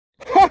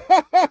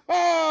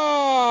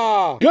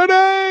Good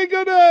day,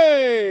 good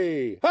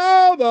day!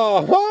 How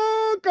the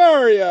honk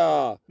are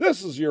ya?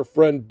 This is your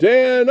friend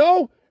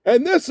Dan-O,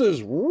 and this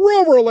is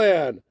Rover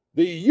Land,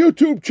 the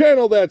YouTube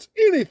channel that's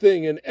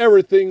anything and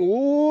everything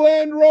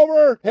Land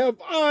Rover. Have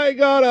I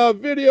got a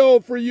video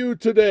for you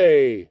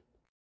today?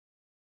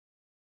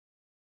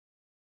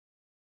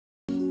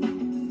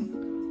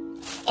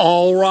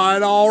 All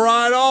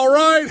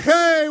right.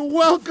 Hey,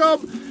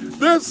 welcome.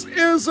 This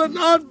is an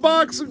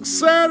unboxing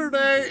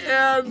Saturday,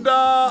 and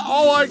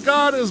all I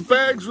got is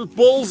bags with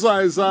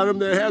bullseyes on them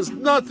that has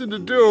nothing to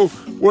do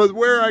with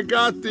where I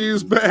got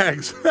these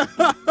bags.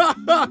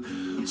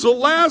 So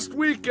last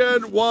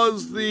weekend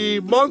was the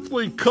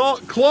monthly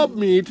club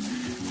meet,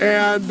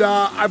 and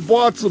I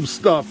bought some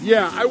stuff.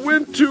 Yeah, I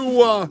went to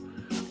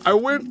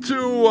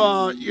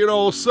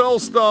sell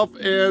stuff,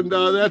 and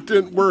that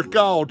didn't work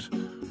out.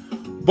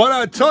 But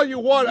I tell you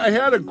what, I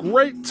had a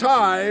great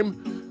time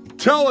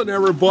telling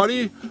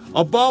everybody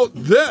about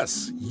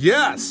this.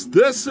 Yes,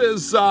 this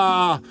is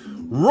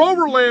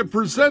Rover Land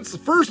presents the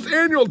first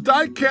annual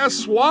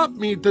Diecast swap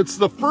meet. That's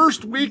the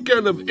first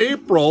weekend of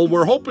April.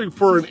 We're hoping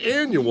for an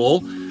annual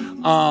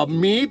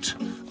meet.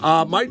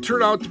 Might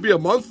turn out to be a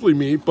monthly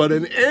meet, but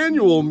an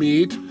annual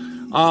meet.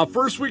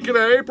 First weekend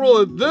of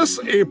April. This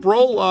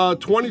April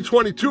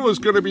 2022 is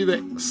going to be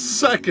the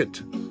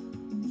second.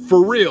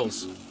 For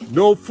reals.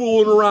 No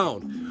fooling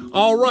around.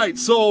 All right,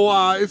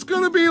 so it's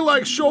going to be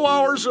like show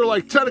hours are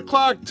like 10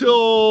 o'clock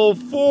till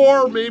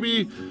 4,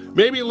 maybe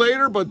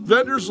later, but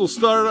vendors will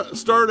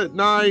start at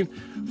 9.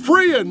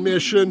 Free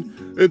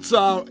admission. It's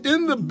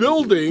in the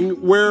building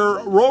where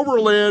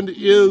Rover Land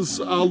is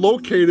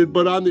located,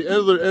 but on the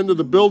other end of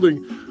the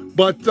building.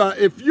 But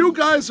if you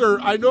guys are,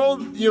 I know,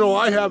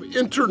 I have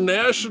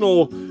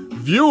international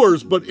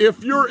viewers, but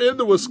if you're in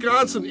the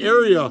Wisconsin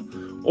area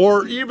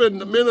or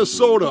even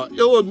Minnesota,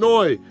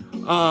 Illinois,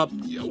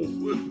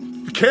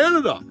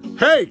 Canada,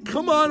 hey,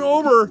 come on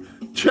over,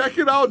 check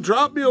it out,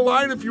 drop me a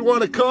line if you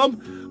want to come.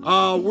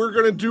 We're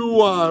going to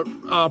do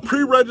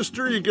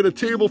pre-register. You get a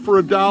table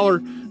for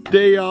 $1,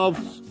 day of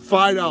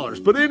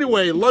 $5. But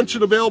anyway,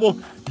 luncheon available.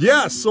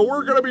 Yes, so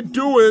we're going to be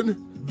doing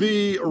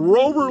the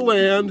Rover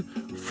Land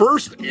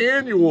first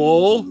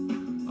annual,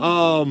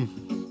 I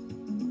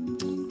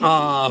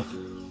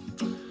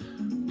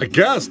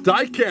guess,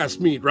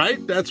 diecast meet,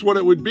 right? That's what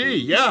it would be.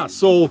 Yeah,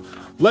 so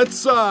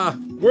let's,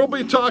 we'll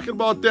be talking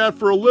about that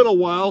for a little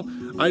while.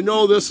 I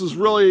know this is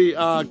really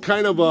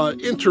kind of an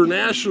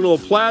international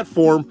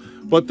platform,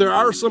 but there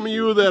are some of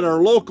you that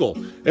are local.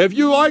 If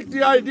you like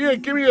the idea,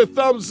 give me a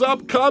thumbs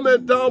up,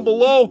 comment down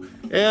below,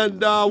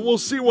 and we'll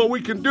see what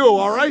we can do,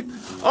 all right?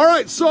 All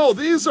right, so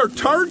these are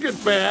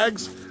Target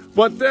bags,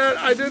 but then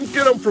I didn't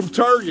get them from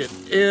Target.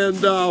 And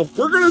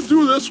we're going to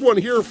do this one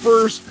here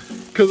first,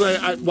 because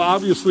well,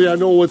 obviously I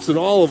know what's in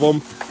all of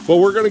them, but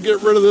we're going to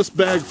get rid of this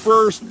bag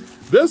first.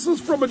 This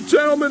is from a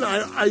gentleman,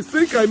 I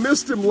think I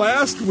missed him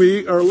last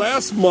week, or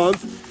last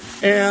month,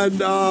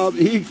 and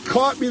he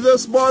caught me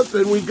this month,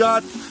 and we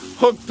got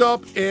hooked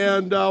up,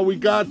 and we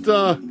got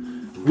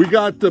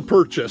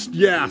purchased,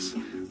 yes.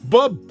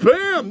 But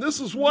bam, this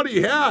is what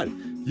he had.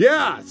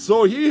 Yeah,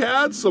 so he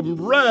had some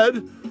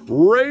red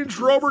Range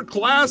Rover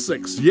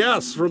Classics,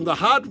 yes, from the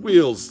Hot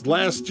Wheels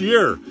last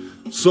year.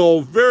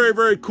 So very,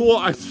 very cool.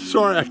 I'm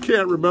sorry, I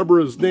can't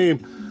remember his name,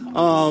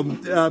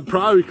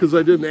 probably because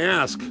I didn't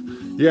ask.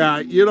 Yeah,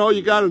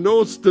 you got to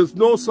know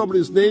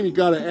somebody's name, you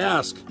got to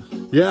ask.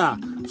 Yeah,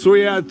 so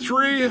we had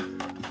 3,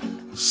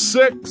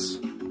 6,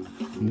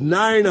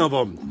 9 of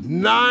them.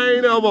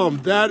 9 of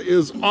them. That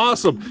is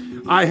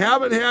awesome. I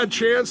haven't had a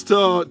chance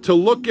to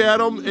look at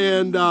them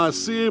and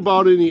see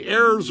about any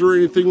errors or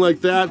anything like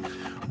that,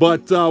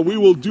 but we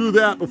will do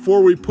that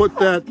before we put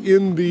that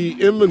in the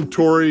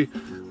inventory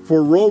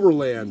for Rover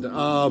Land.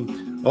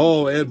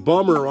 Oh, and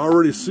bummer, I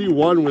already see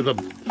one with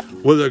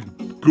a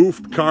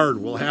goofed card.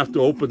 We'll have to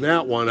open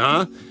that one,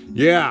 huh?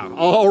 Yeah,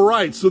 all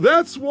right, so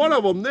that's one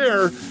of them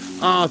there.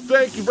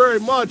 Thank you very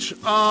much.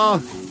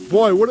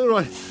 Boy, what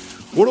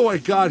do I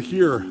got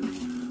here?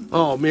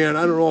 Oh man,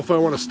 I don't know if I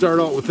want to start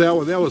out with that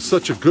one. That was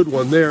such a good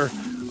one there.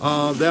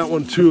 That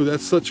one too,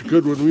 that's such a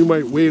good one. We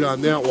might wait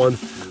on that one.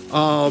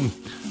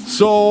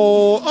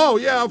 Oh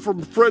yeah,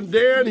 from friend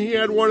Dan, he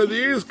had one of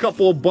these,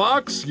 couple of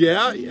bucks.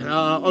 Yeah,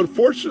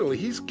 unfortunately,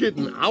 he's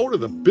getting out of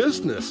the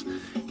business.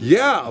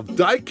 Yeah, of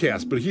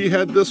diecast, but he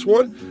had this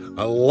one.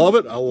 I love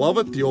it.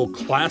 The old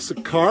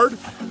classic card.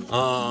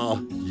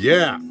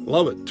 Yeah,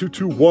 love it.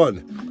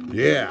 221.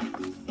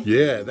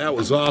 Yeah, that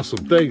was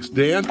awesome. Thanks,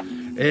 Dan.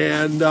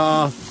 And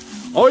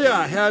oh yeah,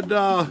 I had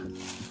a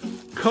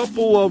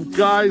couple of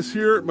guys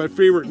here. My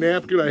favorite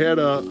napkin. I had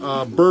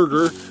a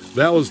burger.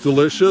 That was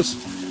delicious.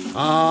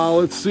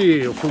 Let's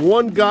see. For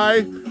one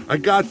guy, I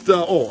got.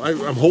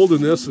 I'm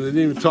holding this, and I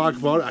didn't even talk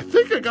about it. I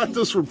think I got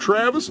this from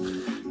Travis.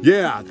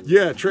 Yeah,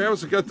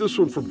 Travis, I got this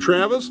one from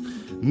Travis.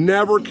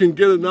 Never can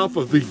get enough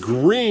of the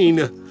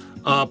green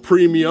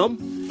premium.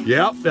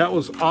 Yep, that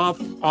was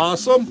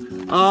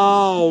awesome.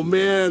 Oh,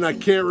 man, I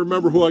can't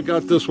remember who I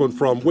got this one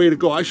from. Way to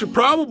go. I should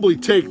probably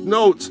take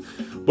notes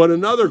but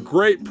another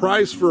great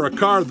price for a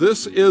car.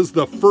 This is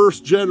the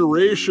first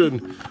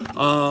generation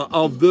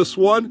of this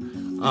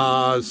one,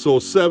 so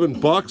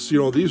 $7. You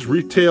know, these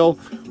retail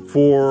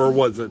for,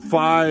 what is it,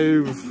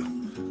 five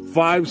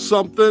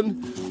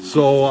something.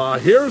 So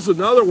here's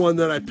another one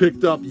that I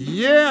picked up.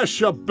 Yeah,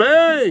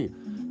 shebang!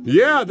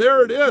 Yeah,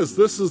 there it is.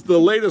 This is the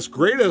latest,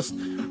 greatest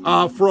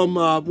from,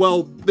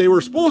 well, they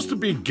were supposed to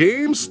be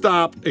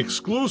GameStop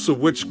exclusive,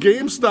 which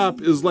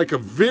GameStop is like a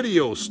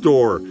video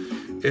store.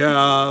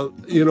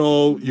 You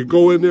know, you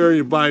go in there,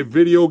 you buy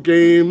video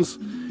games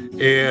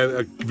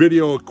and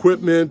video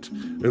equipment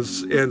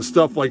and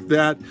stuff like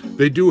that.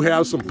 They do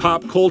have some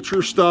pop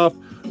culture stuff,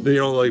 you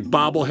know, like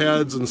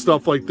bobbleheads and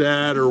stuff like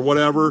that or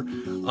whatever.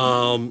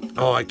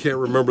 Oh, I can't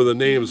remember the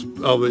names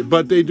of it,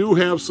 but they do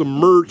have some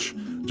merch,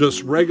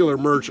 just regular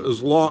merch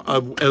as well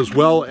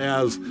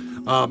as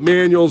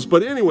manuals.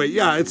 But anyway,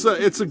 yeah, it's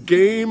a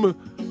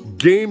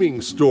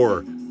gaming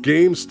store.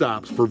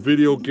 GameStops for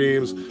video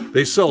games.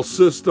 They sell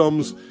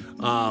systems,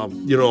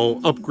 you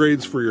know,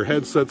 upgrades for your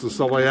headsets and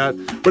stuff like that.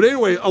 But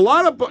anyway, a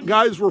lot of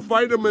guys were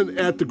finding them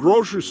at the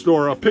grocery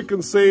store, pick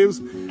and saves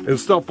and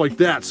stuff like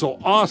that. So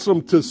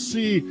awesome to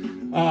see,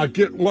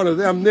 get one of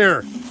them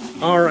there.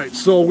 All right,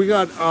 so we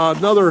got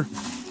another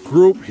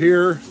group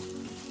here.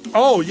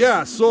 Oh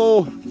yeah,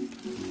 so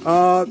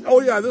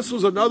oh yeah, this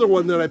was another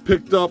one that I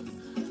picked up.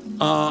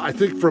 I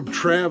think from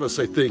Travis.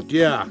 I think,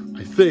 yeah,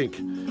 I think.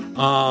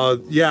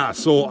 Yeah,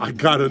 so I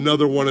got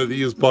another one of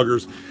these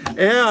buggers,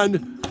 and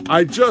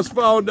I just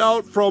found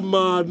out from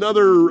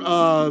another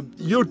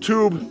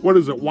YouTube, what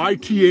is it,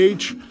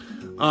 YTH,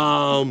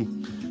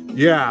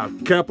 yeah,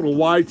 capital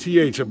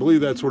YTH, I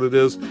believe that's what it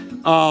is.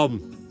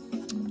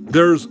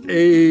 There's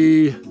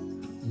a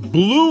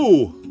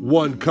blue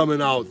one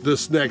coming out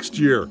this next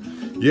year.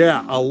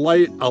 Yeah, a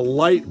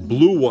light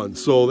blue one,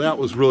 so that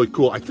was really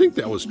cool. I think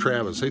that was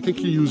Travis. I think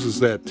he uses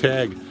that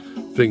tag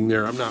thing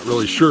there. I'm not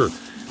really sure.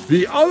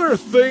 The other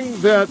thing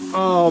that,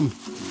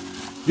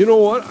 you know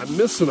what? I'm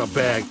missing a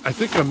bag. I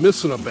think I'm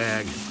missing a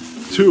bag,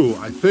 too,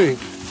 I think.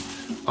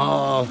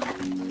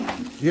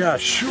 Yeah,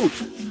 shoot.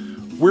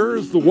 Where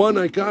is the one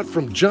I got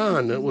from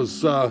John? It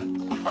was,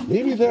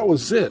 maybe that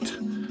was it.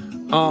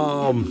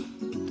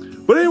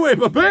 But anyway,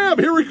 bam,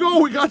 here we go.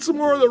 We got some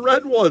more of the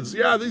red ones.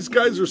 Yeah, these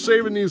guys are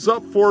saving these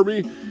up for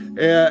me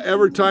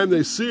every time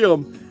they see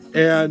them.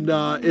 And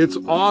it's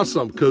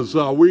awesome because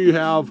we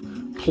have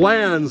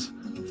plans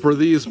for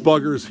these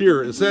buggers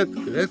here.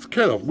 That's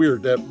kind of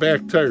weird. That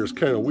back tire is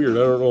kind of weird.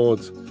 I don't know,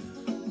 it's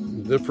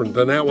different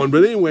than that one.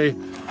 But anyway,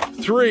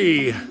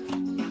 3,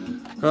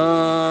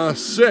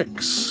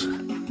 6,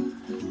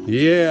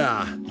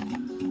 yeah,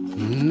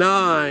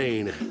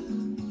 9.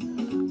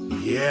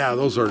 Yeah,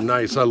 those are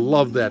nice. I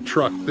love that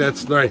truck.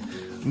 That's nice.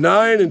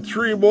 9 and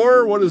 3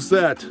 more. What is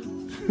that?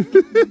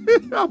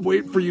 I'm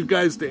waiting for you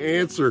guys to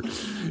answer.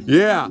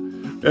 Yeah.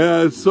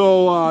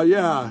 So,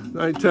 yeah,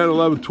 9, 10,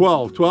 11,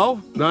 12.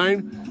 12?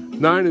 9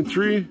 and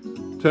 3,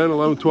 10,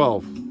 11,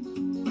 12.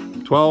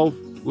 12,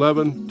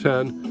 11,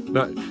 10,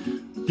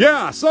 9.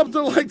 Yeah,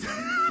 something like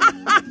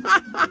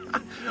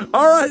that.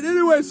 All right,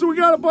 anyway, so we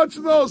got a bunch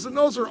of those, and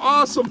those are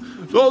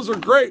awesome. Those are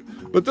great.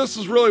 But this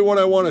is really what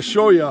I want to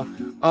show you.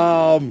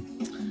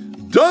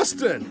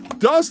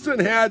 Dustin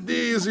had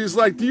these. He's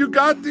like, do you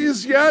got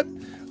these yet?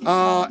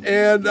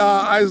 And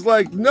I was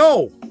like,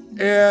 no.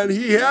 And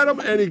he had them,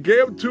 and he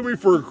gave them to me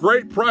for a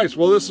great price.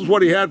 Well, this is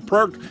what he had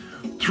perked.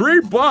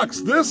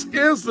 $3. This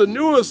is the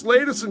newest,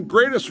 latest, and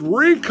greatest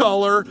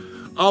recolor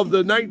of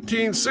the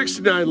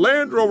 1969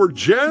 Land Rover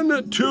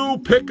Gen 2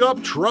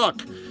 pickup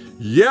truck.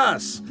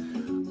 Yes.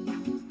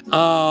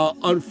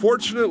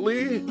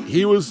 Unfortunately,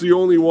 he was the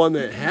only one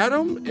that had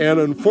them, and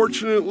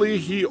unfortunately,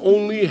 he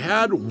only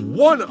had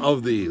one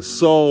of these.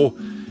 So,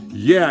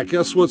 yeah,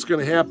 guess what's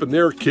going to happen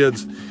there,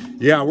 kids?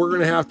 Yeah, we're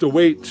going to have to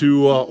wait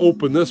to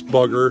open this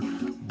bugger.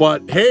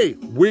 But, hey,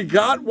 we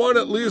got one,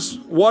 at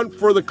least one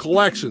for the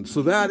collection.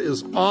 So that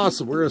is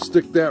awesome. We're going to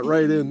stick that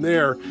right in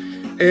there.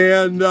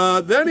 And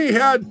then he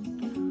had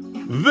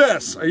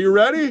this. Are you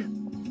ready?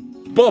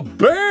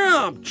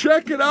 Ba-bam!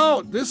 Check it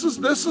out. This is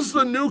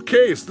the new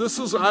case. This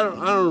is, I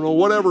don't know,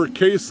 whatever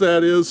case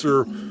that is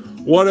or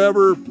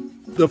whatever,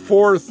 the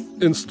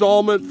 4th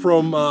installment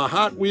from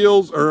Hot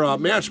Wheels, or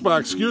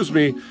Matchbox, excuse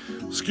me,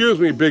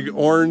 Big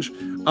Orange,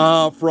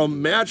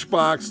 from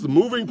Matchbox, the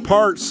moving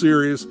parts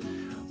series.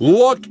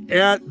 Look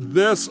at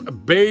this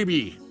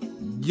baby.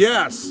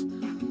 Yes,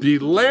 the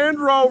Land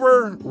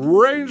Rover,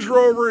 Range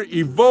Rover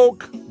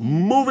Evoque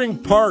moving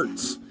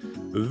parts.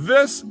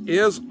 This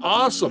is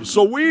awesome.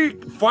 So we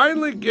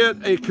finally get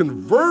a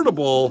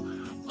convertible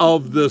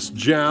of this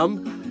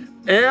gem,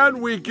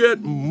 and we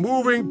get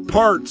moving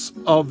parts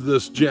of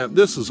this gem.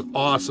 This is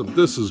awesome.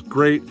 This is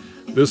great.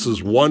 This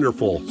is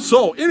wonderful.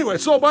 So anyway,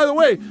 so by the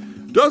way,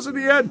 doesn't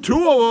he had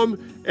 2 of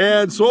them?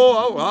 And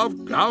so,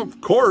 of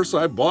course,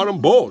 I bought them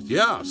both.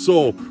 Yeah,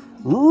 so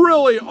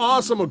really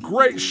awesome. A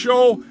great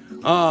show.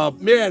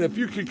 Man, if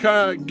you could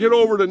kind of get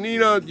over to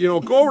Neenah, you know,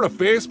 go over to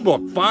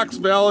Facebook, Fox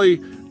Valley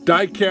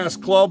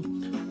Diecast Club.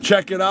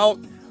 Check it out.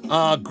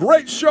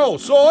 Great show.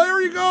 So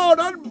there you go.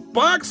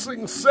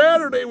 Unboxing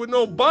Saturday with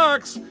no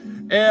box.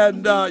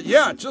 And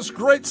yeah, just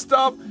great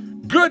stuff.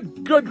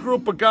 Good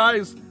group of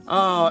guys.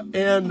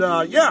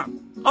 Yeah.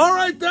 All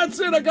right, that's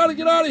it. I got to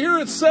get out of here.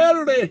 It's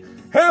Saturday.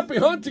 Happy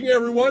hunting,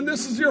 everyone.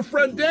 This is your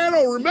friend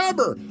Dano.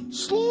 Remember,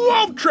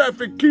 slow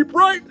traffic, keep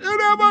right,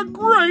 and have a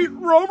great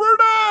Rover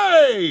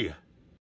day.